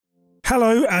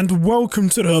Hello and welcome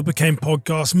to the Who I Became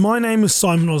podcast. My name is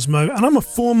Simon Osmo and I'm a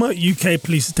former UK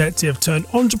police detective turned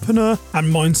entrepreneur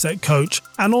and mindset coach.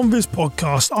 And on this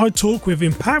podcast, I talk with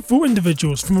impactful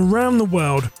individuals from around the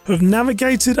world who have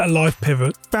navigated a life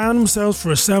pivot, found themselves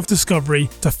for a self-discovery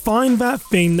to find that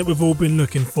thing that we've all been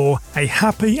looking for, a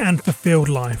happy and fulfilled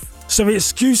life. So the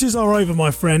excuses are over,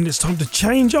 my friend. It's time to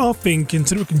change our thinking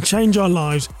so that we can change our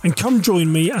lives. And come join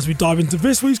me as we dive into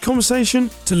this week's conversation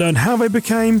to learn how they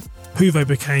became who they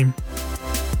became.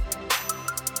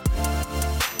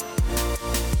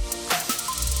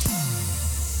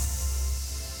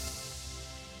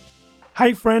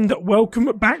 Hey friend, welcome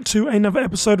back to another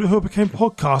episode of the Who I Became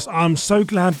podcast. I'm so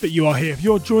glad that you are here. If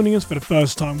you're joining us for the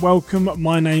first time, welcome.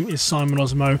 My name is Simon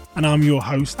Osmo and I'm your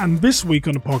host. And this week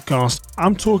on the podcast,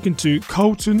 I'm talking to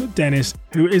Colton Dennis,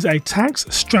 who is a tax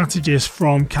strategist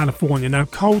from California. Now,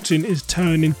 Colton is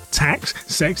turning tax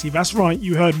sexy. That's right,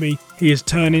 you heard me. He is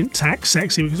turning tax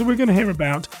sexy because we're going to hear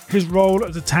about his role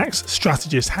as a tax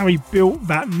strategist, how he built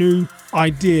that new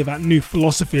idea, that new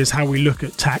philosophy is how we look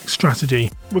at tax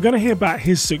strategy. We're going to hear about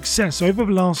his success. Over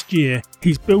the last year,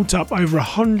 he's built up over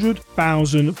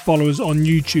 100,000 followers on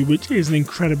YouTube, which is an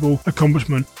incredible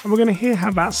accomplishment. And we're going to hear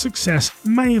how that success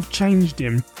may have changed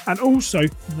him. And also,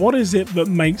 what is it that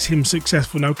makes him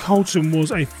successful? Now, Colton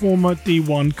was a former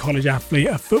D1 college athlete,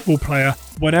 a football player.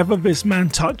 Whatever this man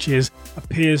touches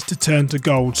appears to turn to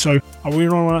gold. So I really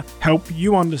want to help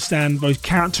you understand those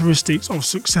characteristics of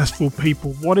successful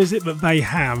people. What is it that they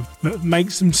have that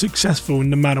makes them successful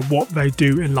no matter what they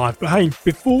do in life? But hey,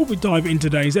 before we dive into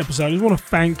today's episode, I just want to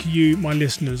thank you, my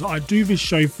listeners. I do this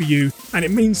show for you, and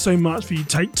it means so much for you to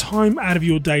take time out of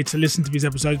your day to listen to these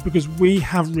episodes because we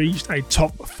have reached a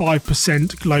top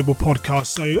 5% global podcast.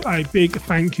 So a big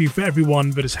thank you for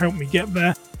everyone that has helped me get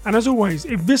there. And as always,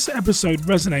 if this episode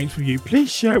resonates with you,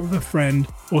 please share it with a friend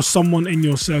or someone in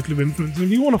your circle of influence. And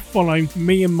if you want to follow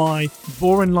me and my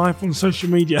boring life on social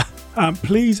media,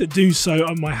 please do so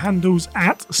on my handles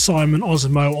at Simon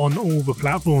Osmo on all the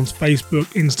platforms, Facebook,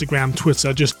 Instagram,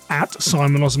 Twitter, just at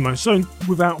Simon Osmo. So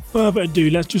without further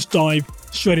ado, let's just dive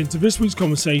straight into this week's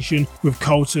conversation with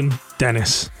Colton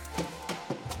Dennis.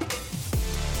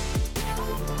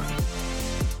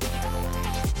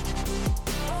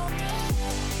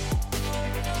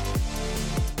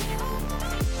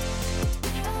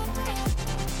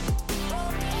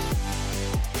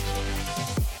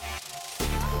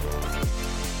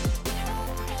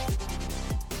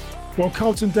 Well,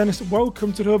 Colton Dennis,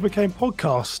 welcome to the Who I Became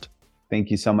podcast. Thank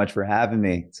you so much for having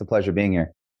me. It's a pleasure being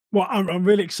here. Well, I'm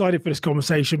really excited for this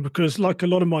conversation because like a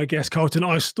lot of my guests, Colton,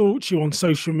 I stalked you on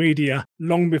social media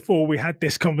long before we had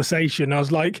this conversation. I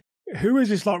was like, who is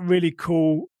this like really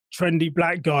cool, trendy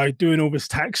black guy doing all this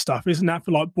tax stuff? Isn't that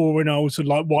for like boring old and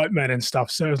like white men and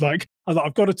stuff? So I was like,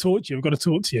 I've got to talk to you. I've got to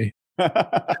talk to you.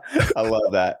 I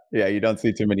love that. Yeah, you don't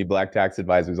see too many black tax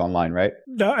advisors online, right?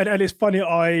 No, and it's funny.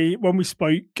 When we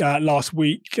spoke last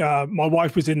week, my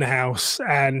wife was in the house,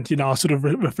 and I sort of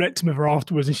reflected with her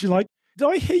afterwards, and she's like, "Did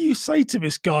I hear you say to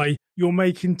this guy, you're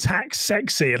making tax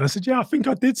sexy?" And I said, "Yeah, I think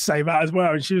I did say that as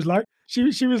well." And she was like, she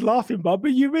was laughing, but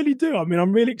you really do. I mean,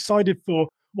 I'm really excited for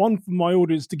my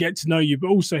audience to get to know you, but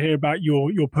also hear about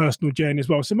your personal journey as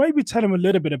well. So maybe tell them a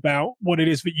little bit about what it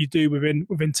is that you do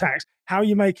within tax. How are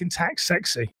you making tax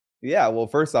sexy? Yeah, well,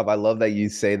 first off, I love that you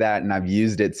say that, and I've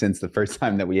used it since the first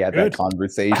time that we had that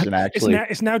conversation. Actually,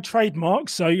 it's now trademarked,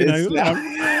 so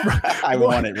I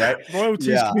want it, right?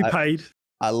 Royalties can be paid.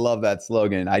 I love that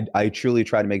slogan. I truly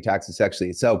try to make taxes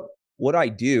sexy. So what I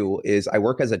do is I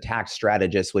work as a tax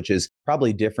strategist, which is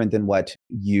probably different than what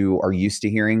you are used to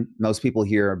hearing. Most people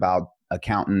hear about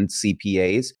accountants,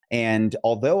 CPAs. And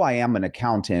although I am an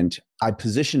accountant, I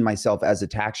position myself as a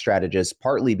tax strategist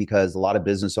partly because a lot of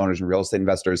business owners and real estate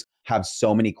investors have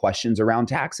so many questions around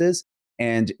taxes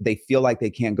and they feel like they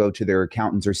can't go to their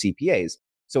accountants or CPAs.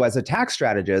 So as a tax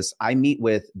strategist, I meet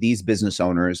with these business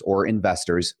owners or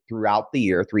investors throughout the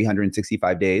year,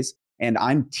 365 days. And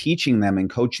I'm teaching them and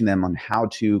coaching them on how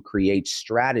to create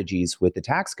strategies with the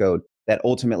tax code that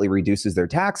ultimately reduces their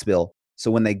tax bill. So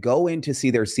when they go in to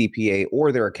see their CPA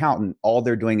or their accountant, all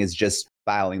they're doing is just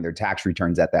filing their tax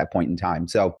returns at that point in time.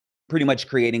 So pretty much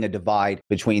creating a divide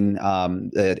between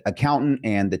the accountant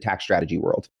and the tax strategy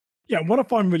world. Yeah, what I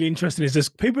find really interesting is there's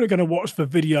people are going to watch the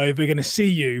video, they're going to see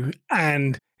you,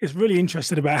 and it's really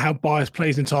interested about how bias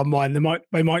plays into our mind.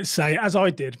 They might say, as I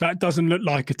did, that doesn't look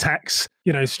like a tax,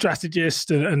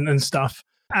 strategist and stuff.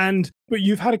 But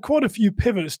you've had quite a few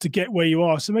pivots to get where you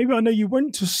are. So maybe I know you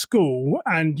went to school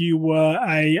and you were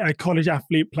a college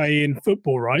athlete playing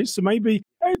football, right? So maybe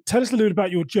tell us a little bit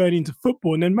about your journey into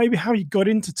football and then maybe how you got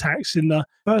into tax in the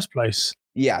first place.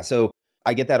 Yeah. So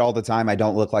I get that all the time. I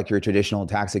don't look like your traditional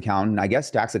tax accountant. I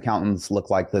guess tax accountants look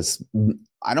like this.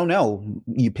 I don't know.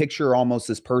 You picture almost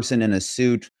this person in a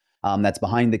suit that's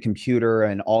behind the computer,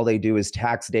 and all they do is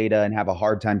tax data and have a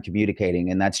hard time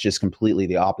communicating. And that's just completely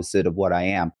the opposite of what I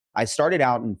am. I started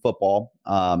out in football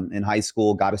in high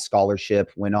school, got a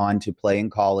scholarship, went on to play in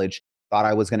college, thought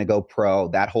I was going to go pro.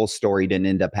 That whole story didn't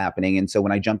end up happening. And so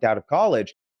when I jumped out of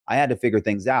college, I had to figure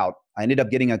things out. I ended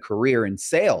up getting a career in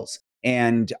sales.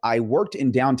 And I worked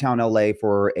in downtown LA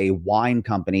for a wine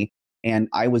company, and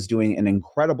I was doing an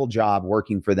incredible job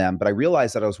working for them. But I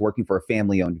realized that I was working for a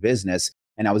family owned business,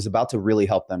 and I was about to really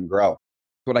help them grow.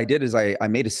 What I did is I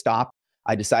made a stop.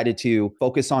 I decided to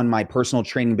focus on my personal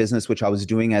training business, which I was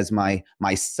doing as my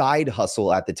side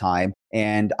hustle at the time.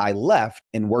 And I left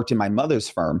and worked in my mother's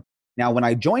firm. Now, when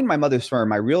I joined my mother's firm,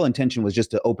 my real intention was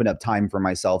just to open up time for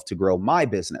myself to grow my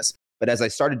business. But as I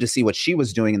started to see what she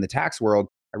was doing in the tax world,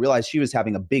 I realized she was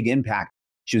having a big impact.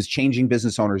 She was changing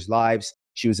business owners' lives.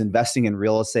 She was investing in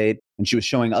real estate, and she was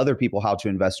showing other people how to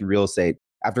invest in real estate.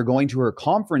 After going to her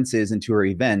conferences and to her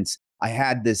events, I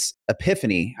had this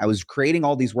epiphany. I was creating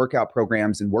all these workout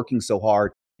programs and working so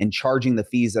hard and charging the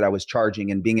fees that I was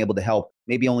charging and being able to help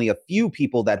maybe only a few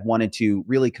people that wanted to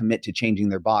really commit to changing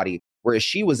their body. Whereas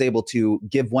she was able to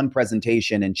give one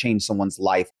presentation and change someone's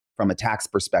life from a tax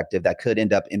perspective that could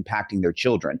end up impacting their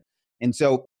children. And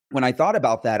so when I thought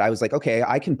about that, I was like, okay,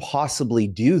 I can possibly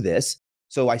do this.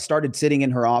 So I started sitting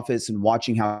in her office and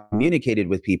watching how she communicated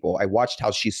with people. I watched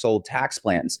how she sold tax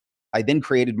plans. I then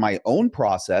created my own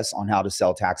process on how to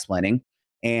sell tax planning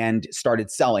and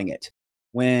started selling it.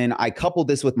 When I coupled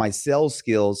this with my sales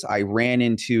skills, I ran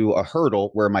into a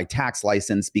hurdle where my tax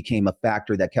license became a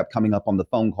factor that kept coming up on the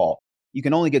phone call. You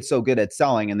can only get so good at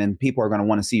selling, and then people are going to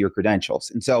want to see your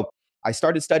credentials. And so I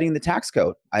started studying the tax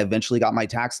code. I eventually got my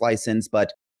tax license,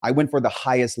 but I went for the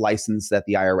highest license that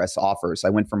the IRS offers. I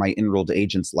went for my enrolled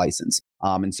agent's license.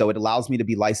 And so it allows me to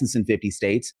be licensed in 50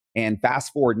 states. And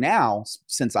fast forward now,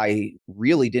 since I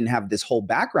really didn't have this whole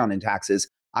background in taxes,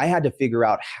 I had to figure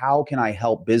out how can I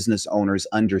help business owners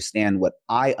understand what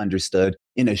I understood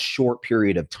in a short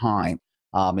period of time.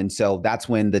 And so that's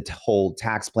when the whole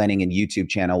tax planning and YouTube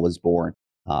channel was born.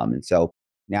 And so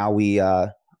now we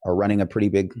are running a pretty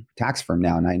big tax firm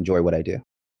now, and I enjoy what I do.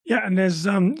 Yeah, and there's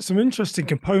some interesting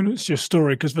components to your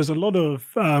story because there's a lot of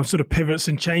sort of pivots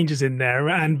and changes in there,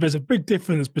 and there's a big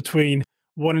difference between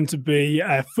wanting to be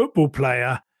a football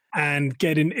player and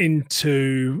getting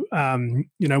into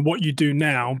what you do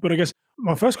now. But I guess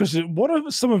my first question is, what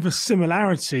are some of the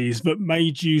similarities that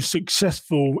made you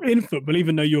successful in football,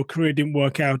 even though your career didn't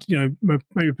work out,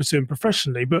 maybe pursuing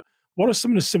professionally? But what are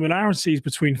some of the similarities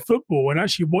between football and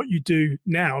actually what you do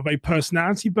now? Are they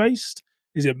personality based?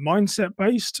 Is it mindset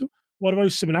based? What are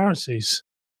those similarities?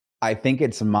 I think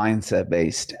it's mindset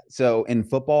based. So in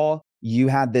football, you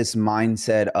had this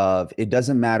mindset of it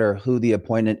doesn't matter who the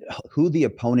opponent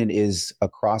is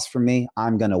across from me,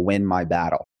 I'm going to win my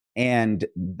battle. And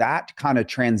that kind of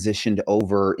transitioned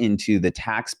over into the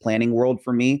tax planning world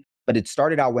for me. But it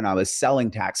started out when I was selling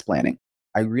tax planning.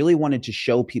 I really wanted to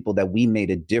show people that we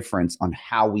made a difference on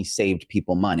how we saved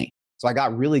people money. So I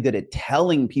got really good at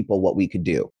telling people what we could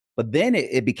do. But then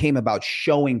it became about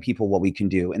showing people what we can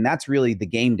do. And that's really the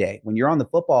game day. When you're on the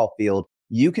football field,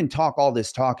 you can talk all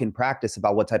this talk in practice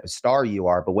about what type of star you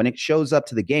are. But when it shows up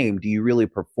to the game, do you really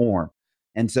perform?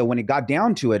 And so when it got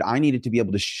down to it, I needed to be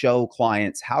able to show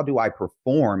clients, how do I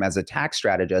perform as a tax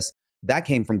strategist? That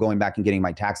came from going back and getting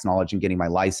my tax knowledge and getting my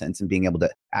license and being able to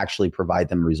actually provide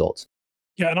them results.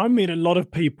 Yeah, and I meet a lot of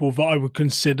people that I would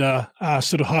consider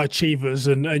sort of high achievers,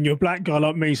 and you're a black guy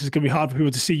like me, so it's going to be hard for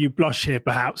people to see you blush here,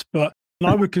 perhaps. But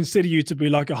I would consider you to be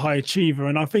like a high achiever,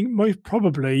 and I think most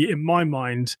probably, in my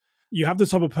mind, you have the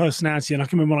type of personality. And I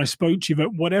can remember when I spoke to you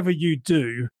that whatever you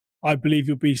do, I believe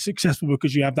you'll be successful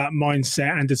because you have that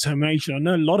mindset and determination. I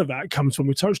know a lot of that comes from,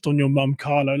 we touched on your mum,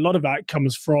 Carla. A lot of that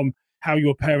comes from how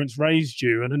your parents raised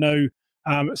you, and I know.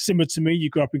 Similar to me,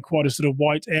 you grew up in quite a sort of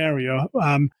white area.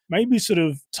 Maybe sort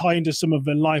of tie into some of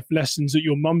the life lessons that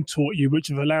your mum taught you, which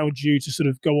have allowed you to sort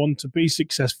of go on to be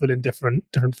successful in different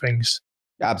things.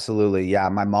 Absolutely. Yeah.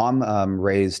 My mom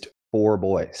raised 4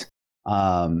 boys.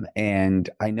 And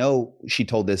I know she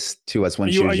told this to us when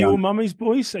she was young. Are you mummy's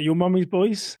boys? Are you mummy's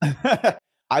boys?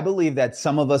 I believe that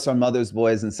some of us are mother's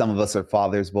boys and some of us are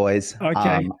father's boys.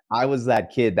 Okay. I was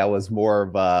that kid that was more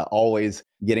of always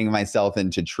getting myself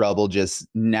into trouble, just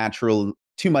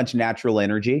too much natural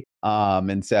energy.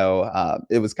 And so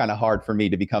it was kind of hard for me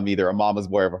to become either a mama's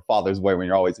boy or a father's boy when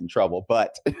you're always in trouble.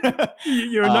 But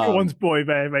you're no one's boy,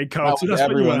 baby. I was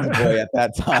everyone's boy at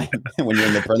that time when you're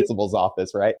in the principal's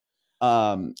office, right?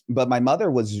 But my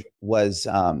mother was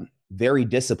very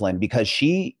disciplined because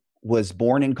she was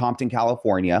born in Compton,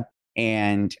 California,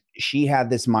 and she had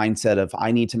this mindset of,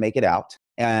 I need to make it out.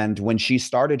 And when she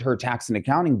started her tax and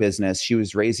accounting business, she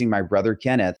was raising my brother,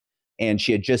 Kenneth, and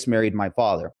she had just married my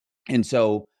father. And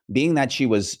so, being that she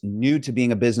was new to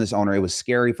being a business owner, it was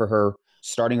scary for her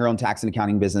starting her own tax and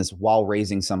accounting business while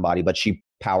raising somebody, but she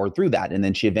powered through that. And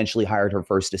then she eventually hired her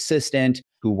first assistant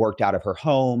who worked out of her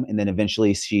home. And then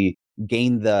eventually she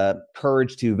gained the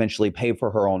courage to eventually pay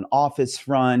for her own office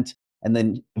front, and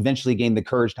then eventually gained the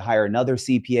courage to hire another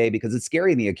CPA, because it's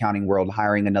scary in the accounting world,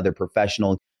 hiring another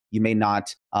professional. You may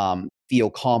not feel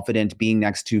confident being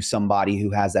next to somebody who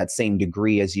has that same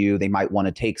degree as you. They might want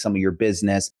to take some of your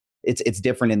business. It's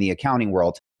different in the accounting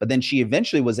world. But then she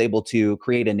eventually was able to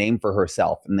create a name for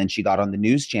herself. And then she got on the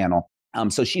news channel.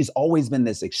 So she's always been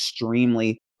this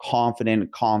extremely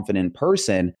confident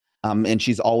person. And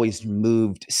she's always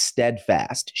moved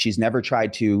steadfast. She's never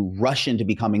tried to rush into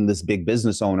becoming this big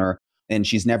business owner. And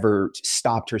she's never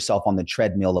stopped herself on the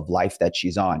treadmill of life that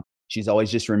she's on. She's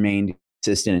always just remained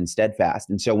consistent and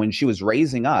steadfast. And so when she was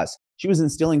raising us, she was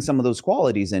instilling some of those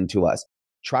qualities into us.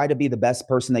 Try to be the best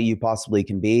person that you possibly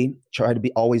can be. Try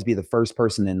to always be the first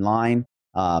person in line.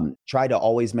 Try to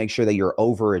always make sure that you're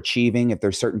overachieving. If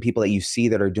there's certain people that you see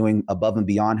that are doing above and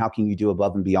beyond, how can you do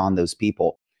above and beyond those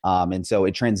people? And so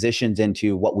it transitions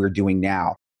into what we're doing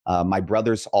now. My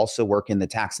brothers also work in the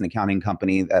tax and accounting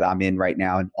company that I'm in right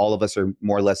now. And all of us are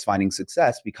more or less finding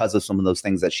success because of some of those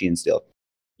things that she instilled.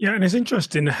 Yeah, and it's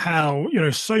interesting how,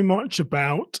 so much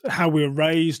about how we're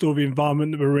raised or the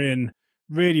environment that we're in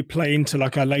really play into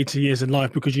like our later years in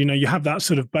life, because, you have that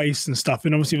sort of base and stuff.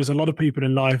 And obviously there's a lot of people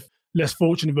in life less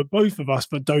fortunate, but both of us,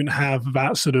 but don't have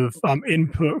that sort of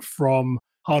input from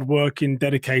hardworking,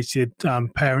 dedicated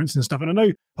parents and stuff. And I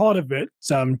know part of it,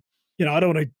 I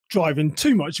don't want to drive in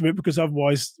too much of it, because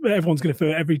otherwise everyone's going to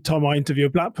feel every time I interview a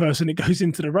black person, it goes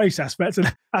into the race aspect.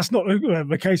 And that's not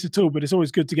the case at all, but it's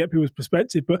always good to get people's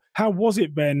perspective. But how was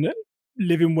it then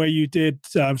living where you did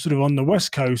sort of on the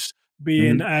West Coast,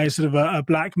 being a sort of a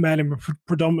black man in a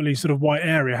predominantly sort of white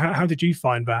area? How did you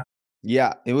find that?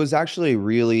 Yeah, it was actually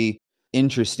really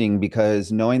interesting,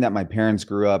 because knowing that my parents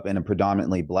grew up in a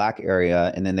predominantly black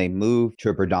area and then they moved to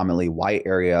a predominantly white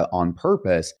area on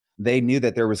purpose, they knew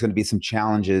that there was going to be some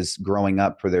challenges growing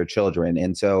up for their children.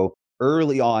 And so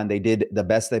early on, they did the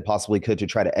best they possibly could to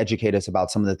try to educate us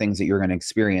about some of the things that you're going to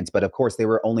experience. But of course, they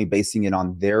were only basing it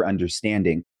on their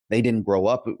understanding. They didn't grow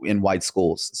up in white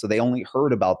schools, so they only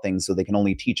heard about things, so they can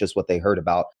only teach us what they heard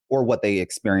about or what they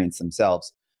experienced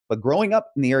themselves. But growing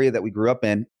up in the area that we grew up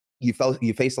in, you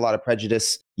faced a lot of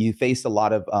prejudice, you faced a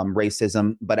lot of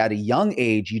racism. But at a young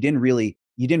age, you didn't really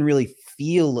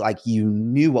feel like you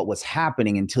knew what was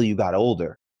happening until you got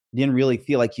older. You didn't really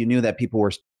feel like you knew that people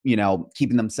were,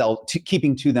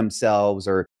 keeping to themselves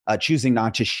or choosing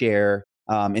not to share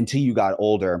until you got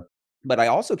older. But I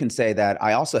also can say that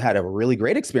I also had a really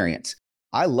great experience.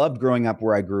 I loved growing up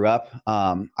where I grew up.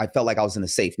 I felt like I was in a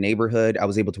safe neighborhood. I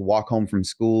was able to walk home from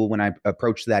school when I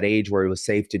approached that age where it was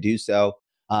safe to do so.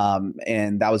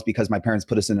 And that was because my parents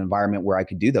put us in an environment where I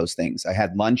could do those things. I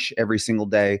had lunch every single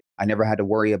day. I never had to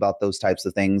worry about those types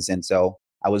of things. And so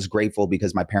I was grateful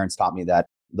because my parents taught me that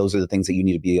those are the things that you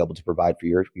need to be able to provide for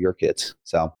your kids.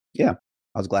 So yeah,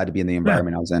 I was glad to be in the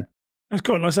environment I was in. That's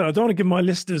cool. Like I said, I don't want to give my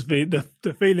listeners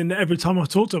the feeling that every time I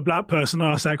talk to a black person,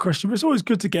 I ask that question. But it's always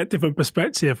good to get different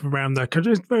perspective around that, because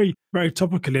it's very, very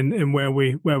topical in where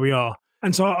we are.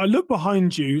 And so I look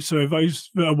behind you. So those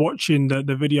that are watching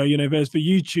the video, there's the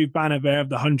YouTube banner there of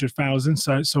the 100,000.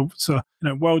 So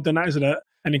well done. That is an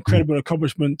incredible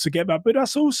accomplishment to get that. But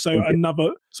that's also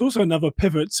another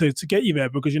pivot to get you there,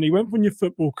 because you went from your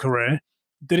football career,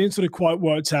 didn't sort of quite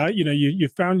worked out. You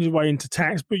found your way into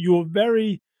tax, but you're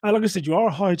very, like I said, you are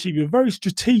a high achiever. You're very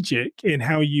strategic in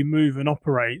how you move and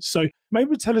operate. So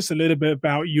maybe tell us a little bit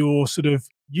about your sort of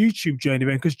YouTube journey,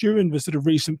 then, because during the sort of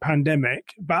recent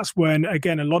pandemic, that's when,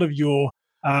 again, a lot of your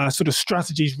sort of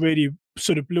strategies really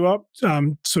sort of blew up,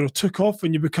 sort of took off,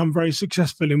 and you become very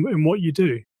successful in what you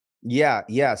do.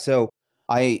 Yeah. So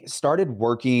I started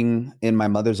working in my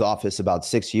mother's office about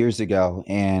 6 years ago.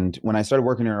 And when I started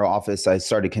working in her office, I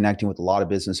started connecting with a lot of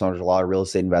business owners, a lot of real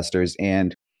estate investors.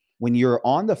 And when you're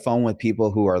on the phone with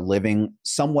people who are living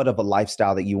somewhat of a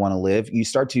lifestyle that you want to live, you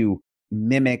start to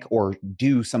mimic or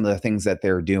do some of the things that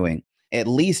they're doing. At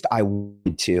least I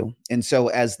wanted to. And so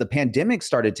as the pandemic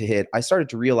started to hit, I started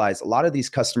to realize a lot of these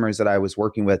customers that I was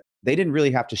working with, they didn't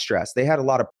really have to stress. They had a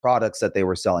lot of products that they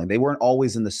were selling. They weren't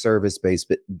always in the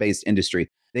service-based industry.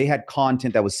 They had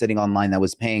content that was sitting online that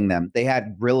was paying them. They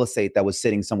had real estate that was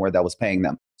sitting somewhere that was paying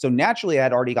them. So naturally, I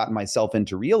had already gotten myself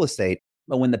into real estate.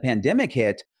 But when the pandemic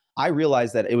hit, I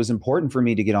realized that it was important for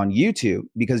me to get on YouTube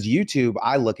because YouTube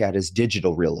I look at as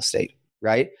digital real estate,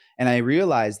 right? And I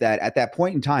realized that at that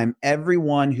point in time,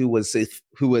 everyone who was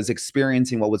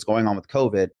experiencing what was going on with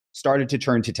COVID started to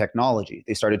turn to technology.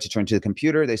 They started to turn to the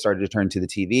computer, they started to turn to the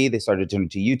TV, they started to turn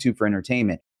to YouTube for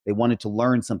entertainment. They wanted to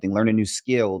learn something, learn a new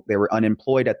skill. They were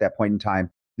unemployed at that point in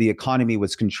time. The economy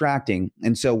was contracting.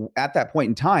 And so at that point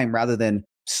in time, rather than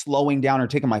slowing down or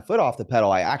taking my foot off the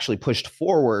pedal, I actually pushed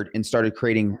forward and started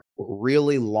creating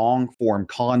really long form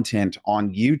content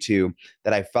on YouTube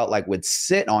that I felt like would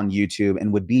sit on YouTube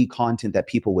and would be content that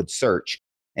people would search.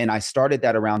 And I started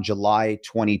that around July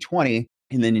 2020.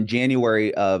 And then in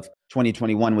January of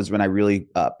 2021 was when I really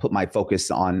put my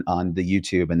focus on the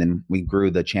YouTube. And then we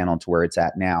grew the channel to where it's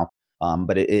at now.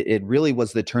 But it really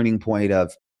was the turning point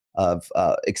of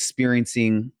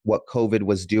experiencing what COVID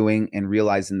was doing and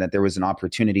realizing that there was an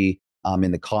opportunity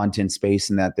in the content space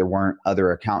and that there weren't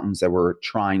other accountants that were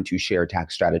trying to share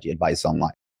tax strategy advice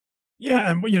online.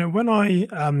 Yeah, and when I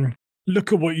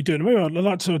look at what you're doing, maybe I'd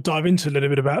like to sort of dive into a little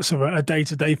bit about sort of a day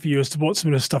to day for you as to what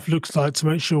some of the stuff looks like to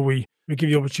make sure we give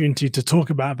you the opportunity to talk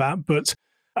about that. But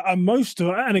most of,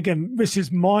 and again, this is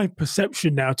my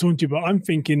perception now talking to you, but I'm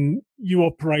thinking you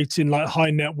operate in like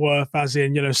high net worth, as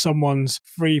in, someone's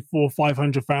 $300,000,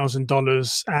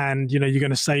 $400,000, and you're going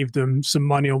to save them some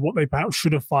money on what they perhaps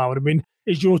should have filed. I mean,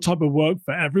 is your type of work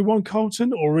for everyone,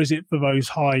 Carlton, or is it for those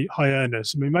high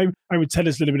earners? I mean, maybe I would tell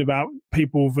us a little bit about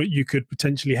people that you could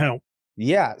potentially help.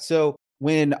 Yeah. So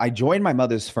when I joined my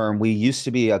mother's firm, we used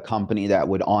to be a company that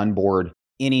would onboard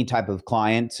any type of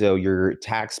client. So your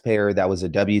taxpayer that was a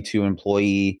W-2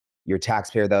 employee, your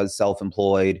taxpayer that was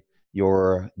self-employed,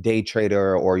 your day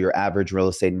trader, or your average real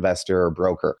estate investor or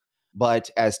broker. But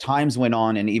as times went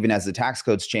on, and even as the tax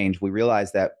codes changed, we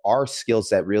realized that our skill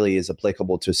set really is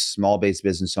applicable to small-based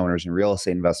business owners and real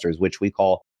estate investors, which we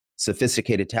call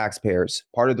sophisticated taxpayers.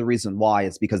 Part of the reason why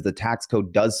is because the tax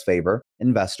code does favor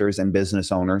investors and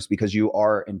business owners because you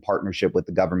are in partnership with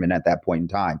the government at that point in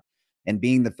time. And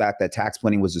being the fact that tax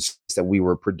planning was a space that we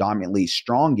were predominantly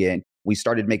strong in, we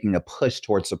started making a push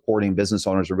towards supporting business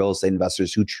owners or real estate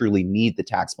investors who truly need the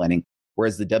tax planning.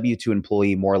 Whereas the W-2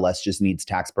 employee more or less just needs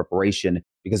tax preparation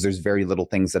because there's very little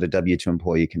things that a W-2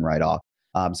 employee can write off.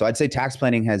 So I'd say tax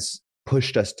planning has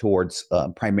pushed us towards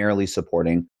primarily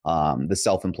supporting the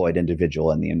self-employed individual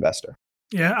and the investor.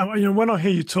 Yeah, when I hear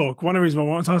you talk, one of the reasons I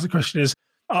want to ask the question is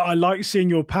I like seeing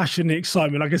your passion and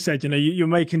excitement. Like I said, you're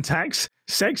making tax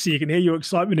sexy. You can hear your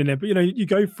excitement in it. But, you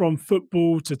go from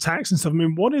football to tax and stuff. I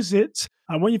mean, what is it?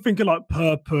 And when you think of like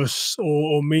purpose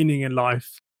or meaning in life,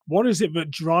 what is it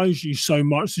that drives you so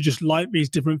much to just like these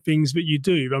different things that you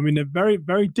do? I mean, they're very,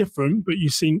 very different, but you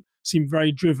seem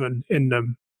very driven in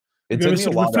them. It took me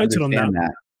a while to understand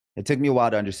that. It took me a while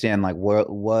to understand like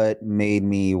what made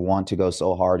me want to go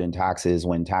so hard in taxes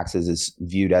when taxes is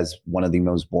viewed as one of the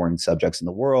most boring subjects in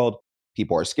the world.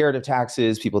 People are scared of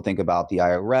taxes. People think about the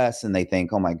IRS and they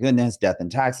think, oh my goodness, death and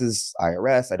taxes,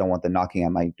 IRS. I don't want them knocking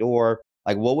at my door.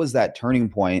 Like, what was that turning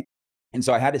point? And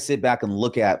so I had to sit back and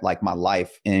look at like my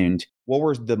life and what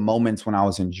were the moments when I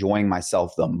was enjoying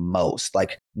myself the most?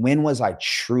 Like, when was I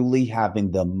truly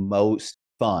having the most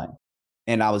fun?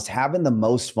 And I was having the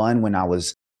most fun when I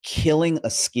was killing a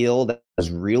skill that I was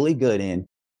really good in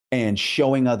and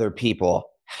showing other people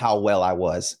how well I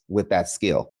was with that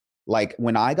skill. Like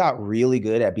when I got really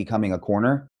good at becoming a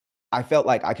corner, I felt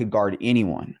like I could guard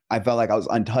anyone. I felt like I was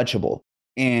untouchable.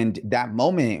 And that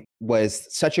moment was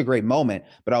such a great moment,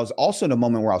 but I was also in a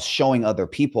moment where I was showing other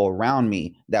people around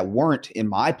me that weren't in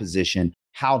my position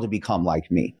how to become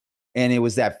like me. And it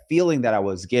was that feeling that I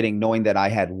was getting, knowing that I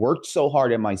had worked so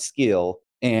hard at my skill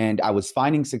and I was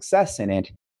finding success in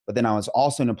it. But then I was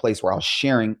also in a place where I was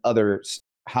sharing others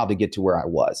how to get to where I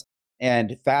was.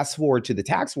 And fast forward to the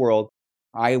tax world,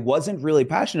 I wasn't really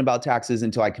passionate about taxes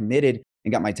until I committed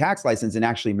and got my tax license and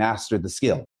actually mastered the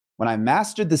skill. When I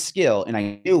mastered the skill and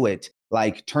I knew it,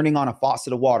 like turning on a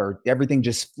faucet of water, everything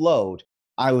just flowed.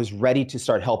 I was ready to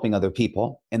start helping other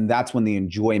people. And that's when the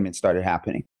enjoyment started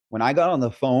happening. When I got on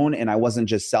the phone and I wasn't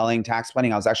just selling tax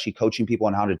planning, I was actually coaching people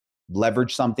on how to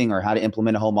leverage something or how to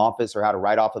implement a home office or how to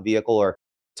write off a vehicle or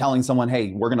telling someone,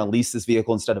 hey, we're going to lease this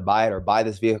vehicle instead of buy it or buy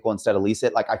this vehicle instead of lease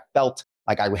it. Like I felt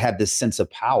like I had this sense of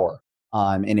power.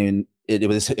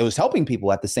 It was helping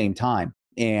people at the same time.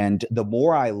 And the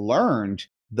more I learned,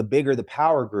 the bigger the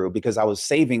power grew because I was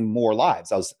saving more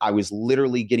lives. I was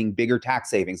literally getting bigger tax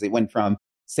savings. It went from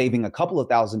saving a couple of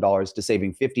 $1,000s to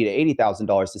saving $50,000 to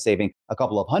 $80,000 to saving a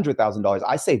couple of $100,000.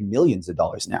 I save millions of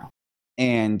dollars now.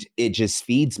 And it just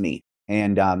feeds me.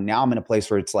 And now I'm in a place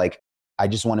where it's like, I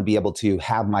just want to be able to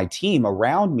have my team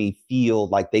around me feel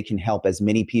like they can help as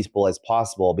many people as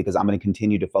possible, because I'm going to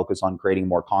continue to focus on creating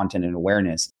more content and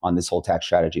awareness on this whole tax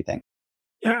strategy thing.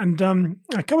 Yeah, and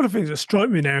a couple of things that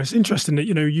strike me now. It's interesting that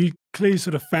you clearly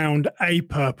sort of found a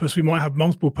purpose. We might have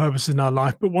multiple purposes in our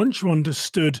life, but once you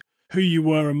understood who you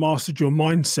were and mastered your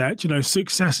mindset,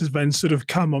 success has then sort of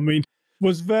come. I mean,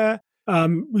 was there?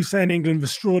 We say in England, the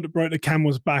straw that broke the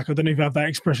camel's back. I don't know if you have that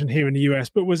expression here in the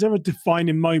US, but was there a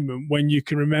defining moment when you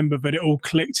can remember that it all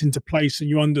clicked into place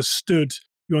and you understood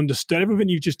everything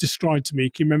you just described to me?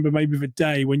 Can you remember maybe the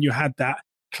day when you had that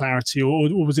clarity, or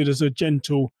was it as a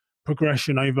gentle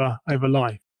progression over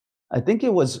life? I think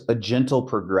it was a gentle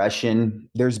progression.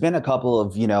 There's been a couple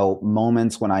of,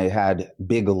 moments when I had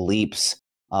big leaps.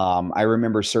 I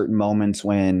remember certain moments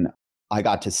when I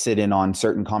got to sit in on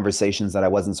certain conversations that I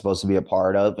wasn't supposed to be a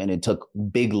part of, and it took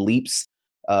big leaps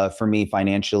for me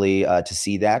financially to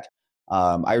see that.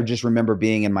 I just remember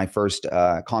being in my first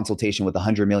consultation with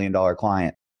 $100 million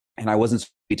client, and I wasn't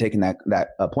supposed to be taking that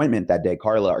appointment that day.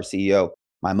 Carla, our CEO,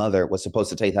 my mother, was supposed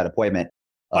to take that appointment.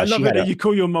 I love it that you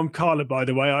call your mum Carla, by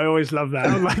the way. I always love that.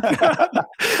 I'm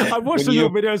like, I watched all your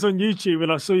videos on YouTube and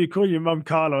I saw you call your mum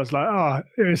Carla. I was like,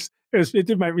 it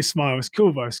did make me smile. It's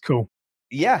cool, though. It's cool.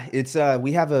 Yeah, it's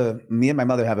me and my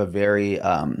mother have a very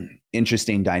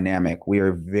interesting dynamic. We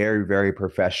are very, very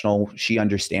professional. She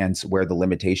understands where the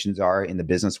limitations are in the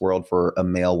business world for a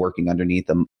male working underneath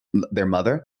their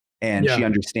mother. And she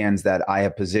understands that I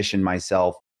have positioned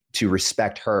myself to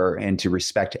respect her and to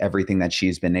respect everything that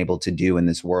she's been able to do in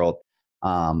this world.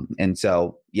 And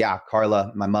so,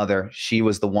 Carla, my mother, she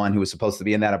was the one who was supposed to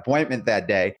be in that appointment that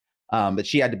day, but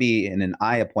she had to be in an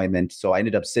eye appointment. So I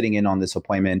ended up sitting in on this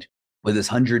appointment with this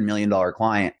 $100 million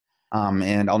client.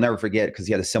 And I'll never forget, because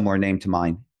he had a similar name to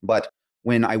mine. But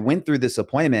when I went through this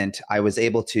appointment, I was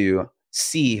able to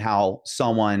see how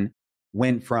someone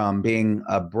went from being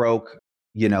a broke,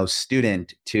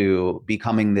 student to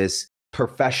becoming this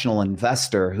professional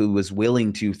investor who was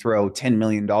willing to throw $10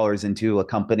 million into a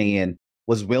company and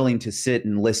was willing to sit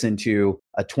and listen to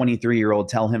a 23-year-old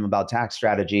tell him about tax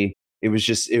strategy. It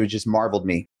just marveled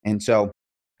me. And so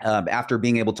after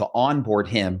being able to onboard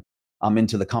him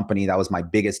into the company, that was my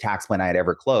biggest tax plan I had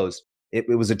ever closed. It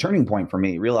was a turning point for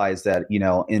me. Realized that,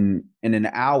 in an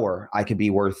hour, I could be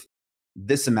worth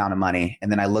this amount of money. And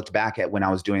then I looked back at when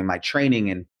I was doing my training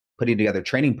and putting together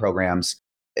training programs.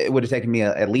 It would have taken me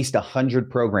at least 100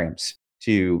 programs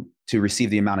to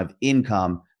receive the amount of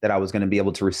income that I was going to be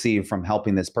able to receive from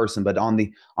helping this person. But on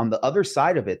the other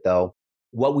side of it, though,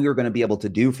 what we were going to be able to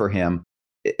do for him,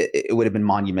 it would have been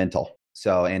monumental.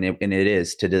 So, and it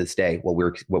is to this day what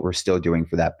we're still doing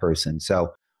for that person.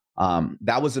 So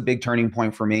that was a big turning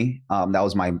point for me. That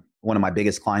was one of my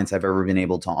biggest clients I've ever been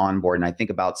able to onboard. And I think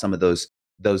about some of those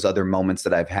other moments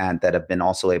that I've had that have been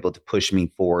also able to push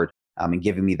me forward. And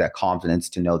giving me that confidence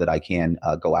to know that I can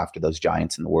go after those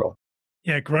giants in the world.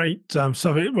 Yeah, great. So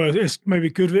it's maybe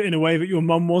good in a way that your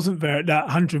mum wasn't there at that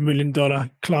 $100 million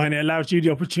client. It allows you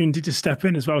the opportunity to step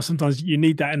in as well. Sometimes you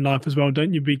need that in life as well,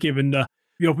 don't you? Be given the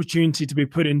opportunity to be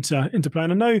put into play.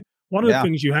 And I know one of the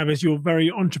things you have is you're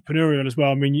very entrepreneurial as well.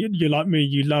 I mean, you're like me,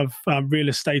 you love real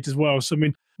estate as well. So, I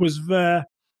mean,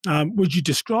 would you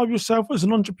describe yourself as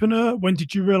an entrepreneur? When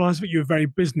did you realize that you were very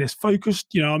business focused?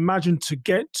 I imagine to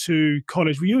get to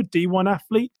college, were you a D1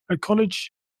 athlete at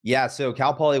college? Yeah, so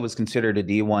Cal Poly was considered a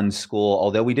D1 school,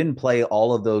 although we didn't play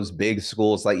all of those big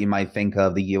schools like you might think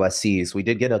of the USCs. We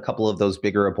did get a couple of those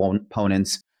bigger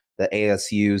opponents, the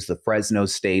ASUs, the Fresno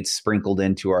States sprinkled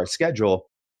into our schedule.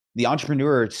 The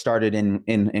entrepreneur started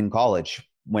in college.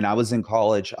 When I was in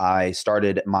college, I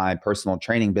started my personal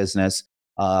training business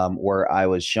where I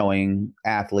was showing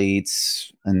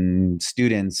athletes and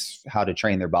students how to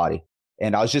train their body.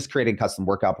 And I was just creating custom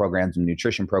workout programs and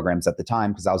nutrition programs at the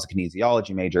time because I was a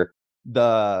kinesiology major.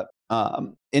 The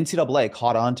NCAA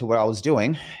caught on to what I was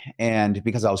doing, and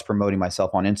because I was promoting myself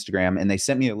on Instagram, and they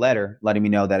sent me a letter letting me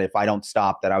know that if I don't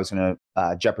stop, that I was going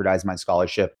to jeopardize my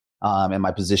scholarship and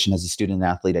my position as a student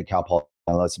athlete at Cal Poly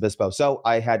Los Obispo. So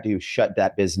I had to shut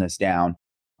that business down.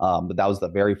 But that was the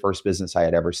very first business I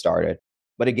had ever started.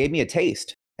 But it gave me a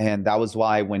taste. And that was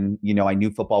why when, I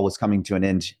knew football was coming to an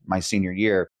end my senior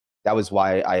year, that was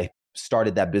why I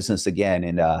started that business again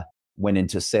and went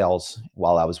into sales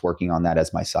while I was working on that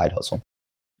as my side hustle.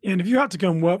 And if you had to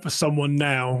go and work for someone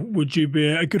now, would you be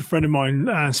a good friend of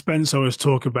mine, Spencer, always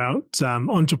talk about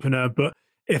entrepreneur, but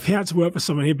if he had to work for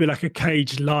someone, he'd be like a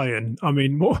caged lion. I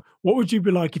mean, what would you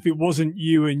be like if it wasn't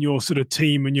you and your sort of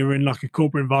team and you're in like a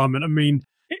corporate environment? I mean,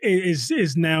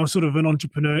 is now sort of an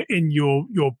entrepreneur in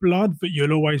your blood that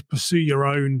you'll always pursue your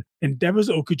own endeavors?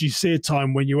 Or could you see a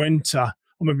time when you enter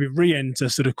or maybe re-enter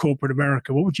sort of corporate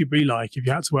America? What would you be like if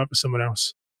you had to work for someone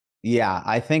else? Yeah,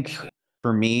 I think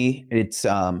for me, it's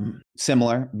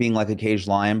similar, being like a caged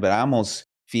lion, but I almost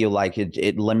feel like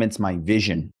it limits my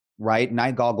vision, right?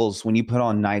 Night goggles, when you put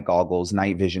on night goggles,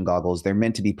 night vision goggles, they're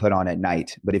meant to be put on at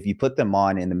night. But if you put them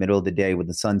on in the middle of the day when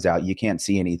the sun's out, you can't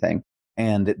see anything.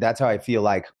 And that's how I feel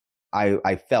like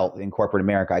I felt in corporate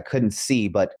America. I couldn't see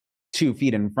but 2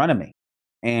 feet in front of me.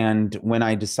 And when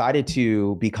I decided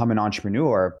to become an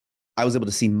entrepreneur, I was able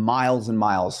to see miles and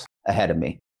miles ahead of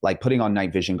me, like putting on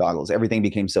night vision goggles. Everything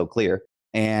became so clear.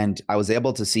 And I was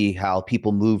able to see how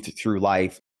people moved through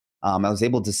life. I was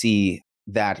able to see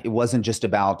that it wasn't just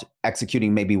about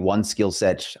executing maybe one skill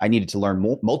set. I needed to learn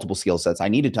multiple skill sets. I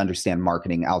needed to understand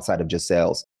marketing outside of just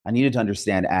sales. I needed to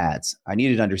understand ads. I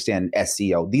needed to understand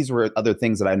SEO. These were other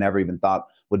things that I never even thought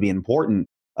would be important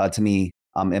to me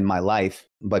in my life.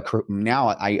 But now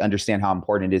I understand how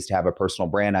important it is to have a personal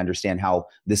brand. I understand how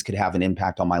this could have an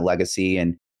impact on my legacy.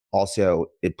 And also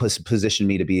it positioned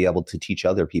me to be able to teach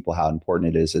other people how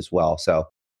important it is as well. So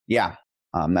yeah,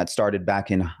 that started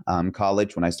back in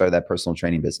college when I started that personal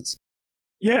training business.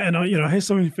 Yeah, and I hear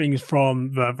so many things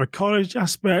from the college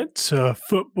aspect to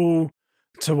football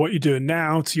to what you're doing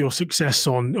now to your success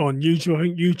on YouTube. I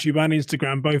think YouTube and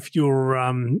Instagram, both your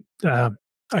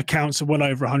accounts are well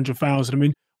over 100,000. I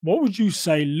mean, what would you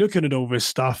say, looking at all this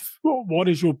stuff, what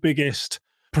is your biggest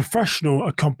professional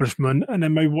accomplishment, and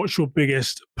then maybe what's your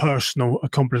biggest personal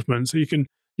accomplishment? So you can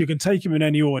take them in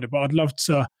any order, but I'd love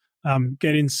to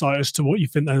get insight as to what you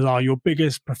think those are, your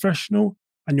biggest professional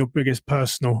and your biggest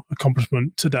personal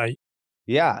accomplishment to date.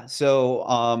 Yeah. So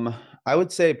I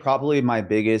would say probably my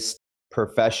biggest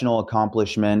professional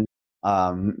accomplishment.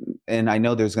 And I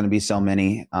know there's going to be so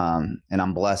many, and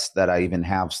I'm blessed that I even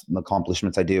have some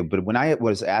accomplishments I do. But when I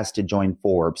was asked to join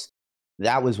Forbes,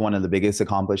 that was one of the biggest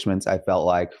accomplishments I felt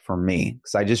like for me.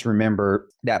 Because I just remember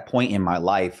that point in my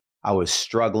life, I was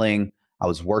struggling. I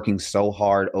was working so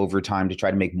hard overtime to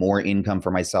try to make more income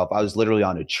for myself. I was literally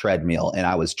on a treadmill and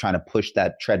I was trying to push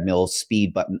that treadmill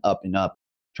speed button up and up,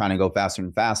 trying to go faster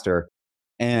and faster.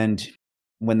 And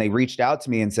when they reached out to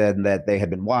me and said that they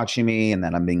had been watching me and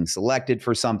that I'm being selected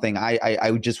for something,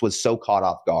 I just was so caught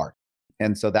off guard.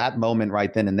 And so that moment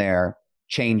right then and there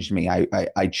changed me.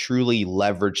 I truly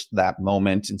leveraged that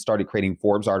moment and started creating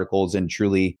Forbes articles and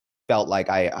truly felt like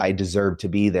I deserved to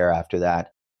be there after that,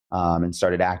 and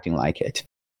started acting like it.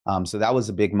 So that was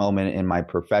a big moment in my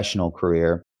professional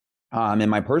career. In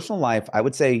my personal life, I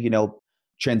would say,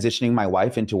 transitioning my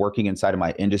wife into working inside of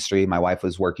my industry. My wife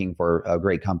was working for a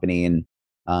great company, and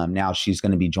now she's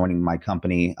going to be joining my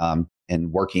company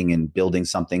and working and building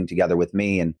something together with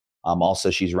me. And also,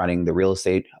 she's running the real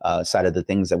estate side of the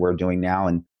things that we're doing now.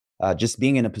 And just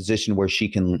being in a position where she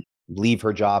can leave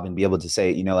her job and be able to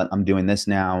say, I'm doing this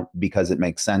now because it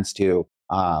makes sense to.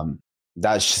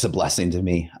 That's just a blessing to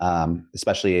me,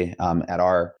 especially at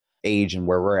our age and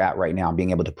where we're at right now,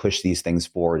 being able to push these things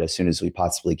forward as soon as we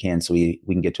possibly can so we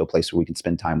can get to a place where we can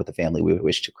spend time with the family we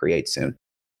wish to create soon.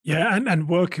 Yeah, and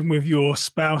working with your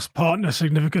spouse, partner,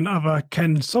 significant other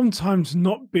can sometimes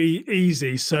not be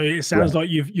easy. So it sounds like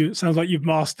it sounds like you've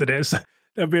mastered it. So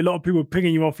there'll be a lot of people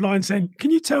pinging you offline saying,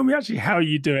 "Can you tell me actually how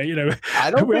you do it?"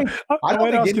 I don't think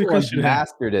anyone's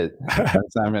mastered it,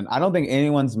 Simon. I don't think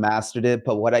anyone's mastered it.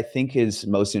 But what I think is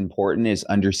most important is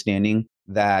understanding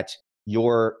that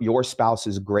your spouse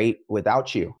is great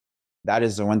without you. That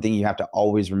is the one thing you have to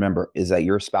always remember, is that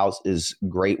your spouse is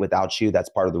great without you. That's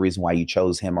part of the reason why you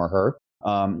chose him or her.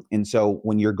 And so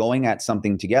when you're going at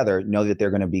something together, know that they're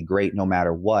going to be great no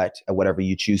matter what, at whatever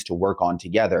you choose to work on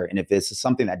together. And if this is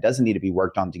something that doesn't need to be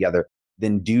worked on together,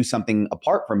 then do something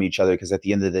apart from each other, because at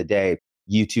the end of the day,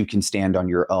 you two can stand on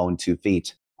your own 2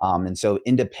 feet. And so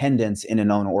independence in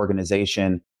an own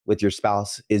organization with your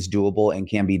spouse is doable and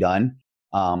can be done.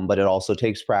 But it also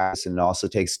takes practice, and it also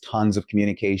takes tons of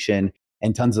communication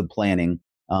and tons of planning,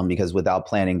 because without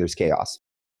planning, there's chaos.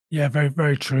 Yeah, very,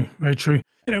 very true. Very true.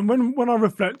 When I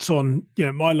reflect on,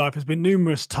 my life, has been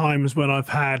numerous times when I've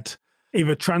had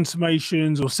either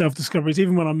transformations or self-discoveries,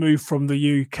 even when I moved from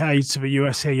the UK to the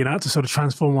US here, I had to sort of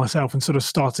transform myself and sort of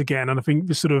start again. And I think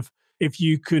this sort of, if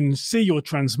you can see your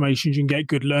transformations, you can get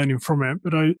good learning from it.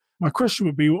 But my question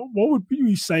would be, what would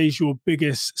you say is your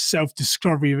biggest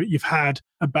self-discovery that you've had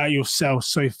about yourself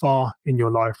so far in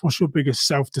your life? What's your biggest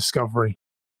self-discovery?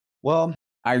 Well,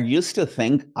 I used to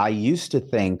think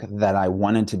that I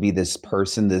wanted to be this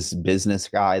person, this business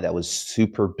guy that was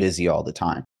super busy all the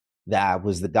time. That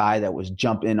was the guy that was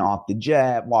jumping off the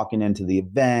jet, walking into the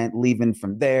event, leaving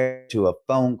from there to a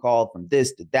phone call, from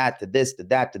this to that, to this to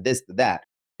that, to this to that.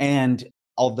 And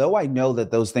although I know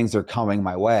that those things are coming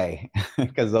my way,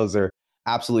 because those are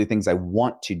absolutely things I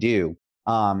want to do.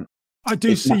 I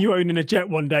do see you owning a jet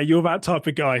one day. You're that type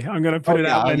of guy. I'm going to put it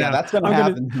out there now. That's going to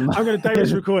happen. I'm going to date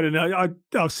this recording.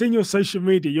 I've seen your social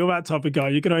media. You're that type of guy.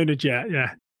 You're going to own a jet.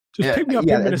 Yeah. Just pick me up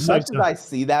in Minnesota. As much as I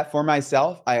see that for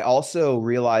myself, I also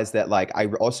realize that like I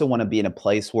also want to be in a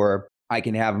place where I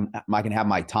can have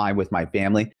my time with my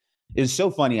family. It was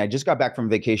so funny. I just got back from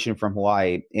vacation from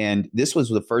Hawaii, and this was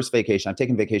the first vacation. I've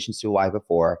taken vacations to Hawaii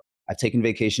before. I've taken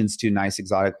vacations to nice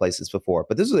exotic places before,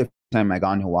 but this was the first time I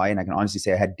got in Hawaii, and I can honestly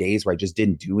say I had days where I just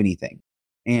didn't do anything.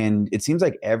 And it seems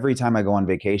like every time I go on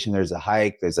vacation, there's a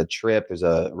hike, there's a trip, there's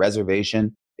a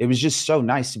reservation. It was just so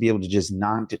nice to be able to just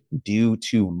not do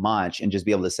too much and just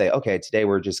be able to say, okay, today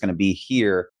we're just going to be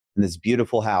here in this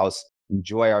beautiful house,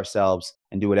 enjoy ourselves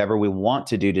and do whatever we want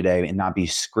to do today and not be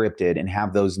scripted and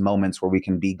have those moments where we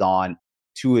can be gone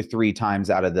 2 or 3 times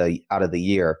out of the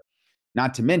year.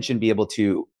 Not to mention be able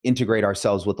to integrate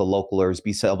ourselves with the localers,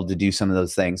 be able to do some of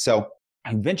those things. So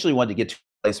I eventually wanted to get to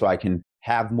a place where I can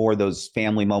have more of those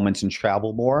family moments and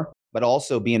travel more, but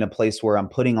also be in a place where I'm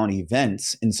putting on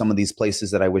events in some of these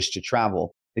places that I wish to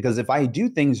travel. Because if I do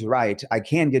things right, I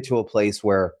can get to a place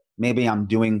where maybe I'm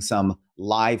doing some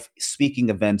live speaking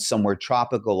events somewhere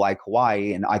tropical like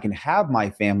Hawaii, and I can have my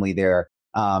family there.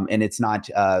 And it's not,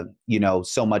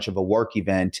 so much of a work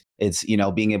event. It's,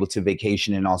 being able to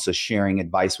vacation and also sharing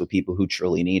advice with people who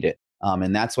truly need it.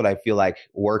 And that's what I feel like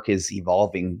work is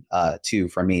evolving to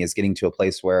for me, is getting to a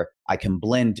place where I can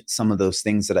blend some of those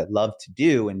things that I love to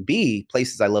do and be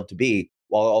places I love to be,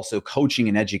 while also coaching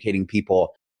and educating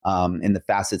people in the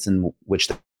facets in which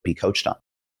they be coached on.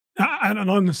 And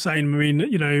I'm the same. I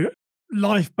mean,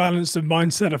 life balance and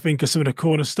mindset, I think, are some of the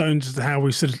cornerstones as to how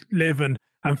we sort of live, and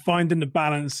finding the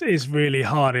balance is really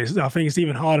hard. I think it's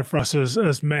even harder for us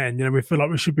as men. We feel like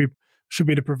we should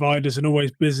be the providers and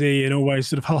always busy and always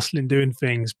sort of hustling, doing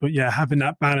things. But yeah, having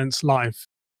that balanced life,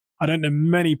 I don't know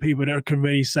many people that can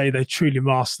really say they truly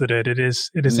mastered it. It is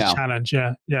a challenge.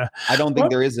 Yeah. I don't think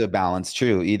there is a balance,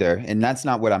 true, either, and that's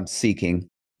not what I'm seeking.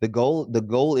 The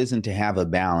goal isn't to have a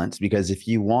balance, because if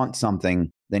you want something,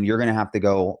 then you're going to have to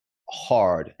go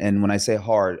hard. And when I say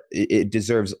hard, it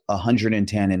deserves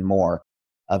 110 and more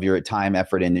of your time,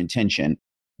 effort, and intention.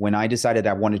 When I decided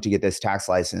I wanted to get this tax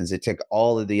license, it took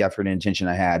all of the effort and intention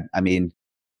I had. I mean,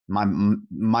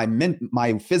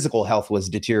 my physical health was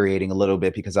deteriorating a little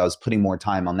bit because I was putting more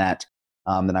time on that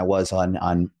than I was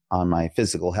on my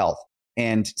physical health.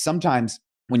 And sometimes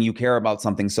when you care about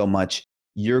something so much,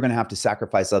 you're going to have to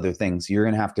sacrifice other things. You're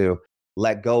going to have to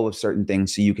let go of certain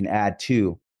things so you can add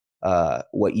to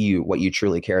what you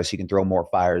truly care, so you can throw more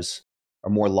fires or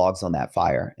more logs on that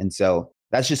fire. And so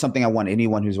that's just something I want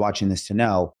anyone who's watching this to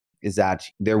know, is that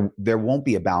there won't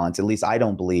be a balance. At least I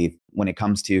don't believe, when it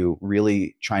comes to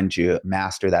really trying to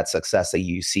master that success that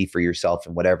you see for yourself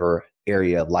in whatever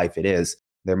area of life it is,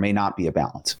 there may not be a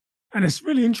balance. And it's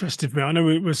really interesting for me. I know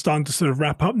we're starting to sort of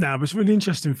wrap up now, but it's really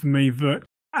interesting for me that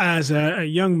as a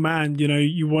young man,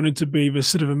 you wanted to be the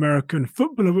sort of American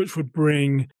footballer, which would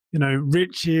bring,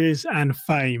 riches and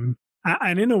fame.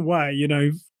 And in a way,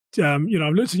 I've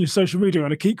looked on your social media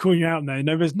and I keep calling you out there.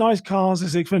 There's nice cars,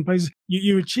 there's expensive places.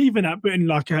 You're achieving that, but in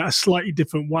like a slightly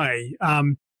different way.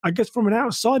 I guess from an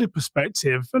outsider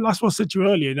perspective, that's what I said to you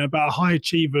earlier, about high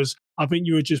achievers. I think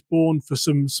you were just born for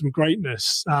some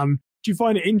greatness. Do you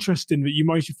find it interesting that you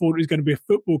mostly thought it was going to be a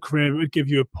football career that would give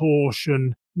you a Porsche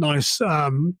and nice,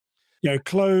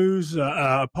 clothes,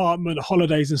 apartment,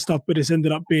 holidays and stuff, but it's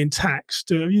ended up being taxed?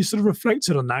 Have you sort of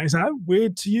reflected on that? Is that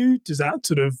weird to you? Does that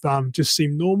sort of just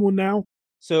seem normal now?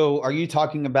 So are you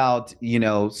talking about,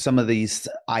 some of these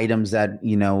items that,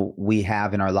 we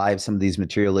have in our lives, some of these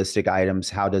materialistic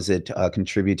items? How does it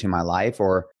contribute to my life?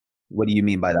 Or what do you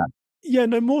mean by that? Yeah,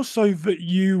 no, more so that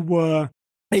you were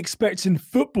expecting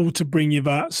football to bring you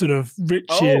that sort of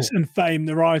riches and fame,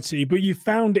 notoriety, but you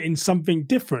found it in something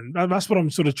different. That's what I'm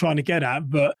sort of trying to get at.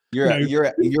 But you're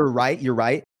right. You're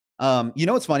right.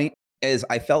 What's funny is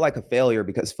I felt like a failure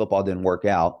because football didn't work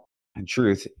out. And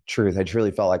truth, I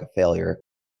truly felt like a failure.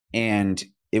 And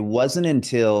it wasn't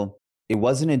until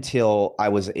I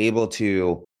was able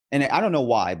to, and I don't know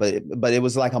why, but it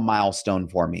was like a milestone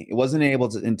for me. It wasn't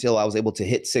until I was able to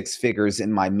hit 6 figures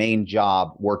in my main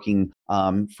job working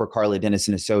for Carly Dennis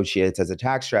and Associates as a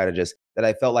tax strategist that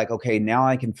I felt like, okay, now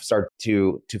I can start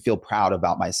to feel proud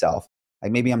about myself.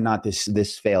 Like maybe I'm not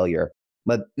this failure.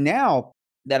 But now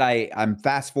that I'm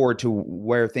fast forward to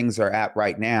where things are at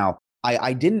right now,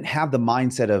 I didn't have the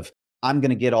mindset of I'm going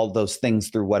to get all those things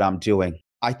through what I'm doing.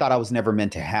 I thought I was never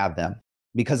meant to have them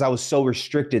because I was so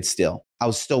restricted still. I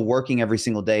was still working every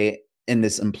single day in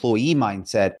this employee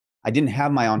mindset. I didn't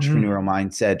have my entrepreneurial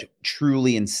mindset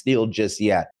truly instilled just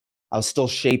yet. I was still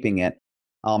shaping it.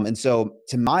 And so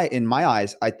in my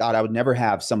eyes, I thought I would never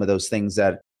have some of those things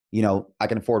that, I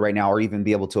can afford right now or even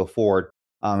be able to afford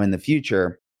in the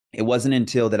future. It wasn't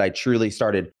until that I truly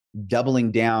started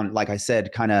doubling down, like I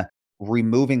said, kind of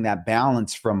removing that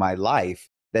balance from my life,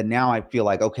 that now I feel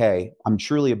like, okay, I'm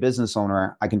truly a business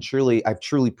owner. I've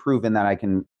truly proven that I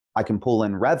can pull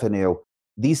in revenue.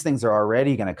 These things are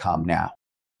already going to come now.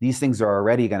 These things are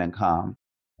already going to come.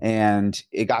 And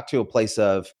it got to a place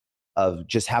of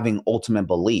just having ultimate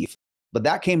belief. But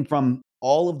that came from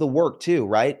all of the work too,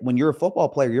 right? When you're a football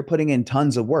player, you're putting in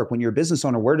tons of work. When you're a business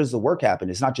owner, where does the work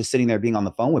happen? It's not just sitting there being on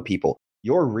the phone with people.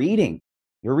 You're reading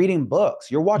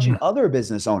books. You're watching other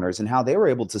business owners and how they were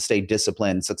able to stay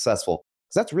disciplined and successful.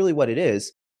 Because that's really what it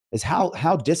is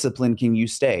how disciplined can you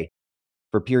stay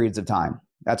for periods of time?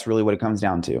 That's really what it comes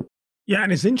down to. Yeah,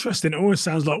 and it's interesting. It always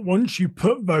sounds like once you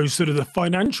put those sort of the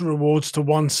financial rewards to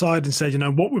one side and say,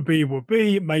 what would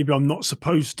be, maybe I'm not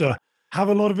supposed to have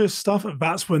a lot of this stuff.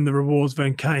 That's when the rewards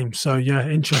then came. So yeah,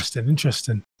 interesting.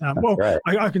 Right.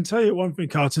 I can tell you one thing,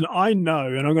 Carlton. I know,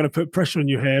 and I'm going to put pressure on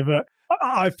you here, but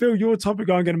I feel your topic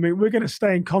I'm going to meet, we're going to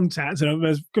stay in contact. And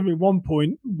there's going to be one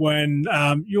point when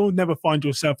you'll never find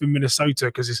yourself in Minnesota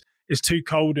because it's too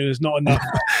cold and there's not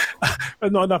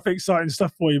enough exciting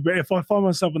stuff for you. But if I find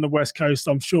myself on the West Coast,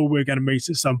 I'm sure we're going to meet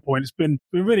at some point. It's been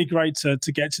really great to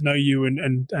get to know you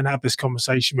and have this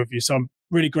conversation with you. So I'm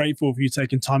really grateful for you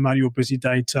taking time out of your busy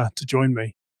day to join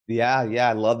me. Yeah.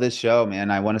 I love this show, man.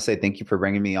 I want to say thank you for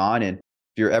bringing me on. And if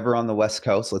you're ever on the West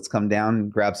Coast, let's come down and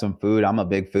grab some food. I'm a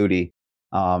big foodie.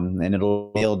 And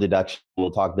it'll meal deduction.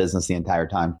 We'll talk business the entire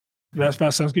time. That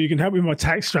sounds good. You can help me with my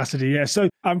tax strategy. Yeah. So,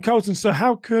 Carlton, so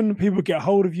how can people get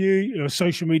hold of you?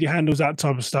 Social media handles, that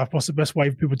type of stuff. What's the best way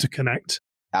for people to connect?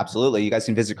 Absolutely. You guys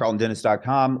can visit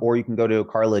carltondennis.com, or you can go to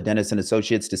Carla Dennis and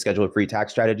Associates to schedule a free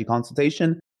tax strategy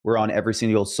consultation. We're on every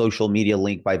single social media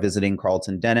link by visiting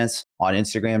Carlton Dennis on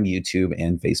Instagram, YouTube,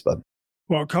 and Facebook.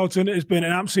 Well, Carlton, it's been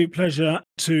an absolute pleasure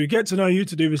to get to know you,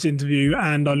 to do this interview,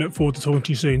 and I look forward to talking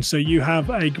to you soon. So you have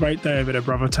a great day over there,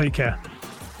 brother. Take care.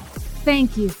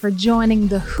 Thank you for joining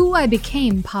the Who I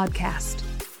Became podcast.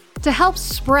 To help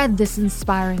spread this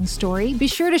inspiring story, be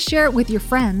sure to share it with your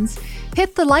friends,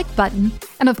 hit the like button,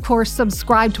 and of course,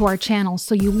 subscribe to our channel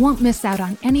so you won't miss out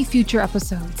on any future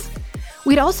episodes.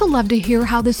 We'd also love to hear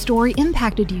how this story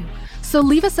impacted you, so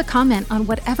leave us a comment on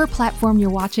whatever platform you're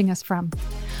watching us from.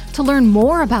 To learn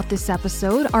more about this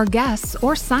episode, our guests,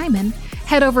 or Simon,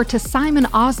 head over to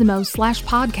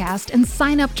SimonOsimo.com/podcast and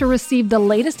sign up to receive the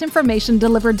latest information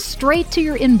delivered straight to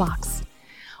your inbox.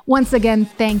 Once again,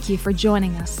 thank you for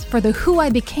joining us for the Who I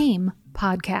Became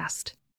podcast.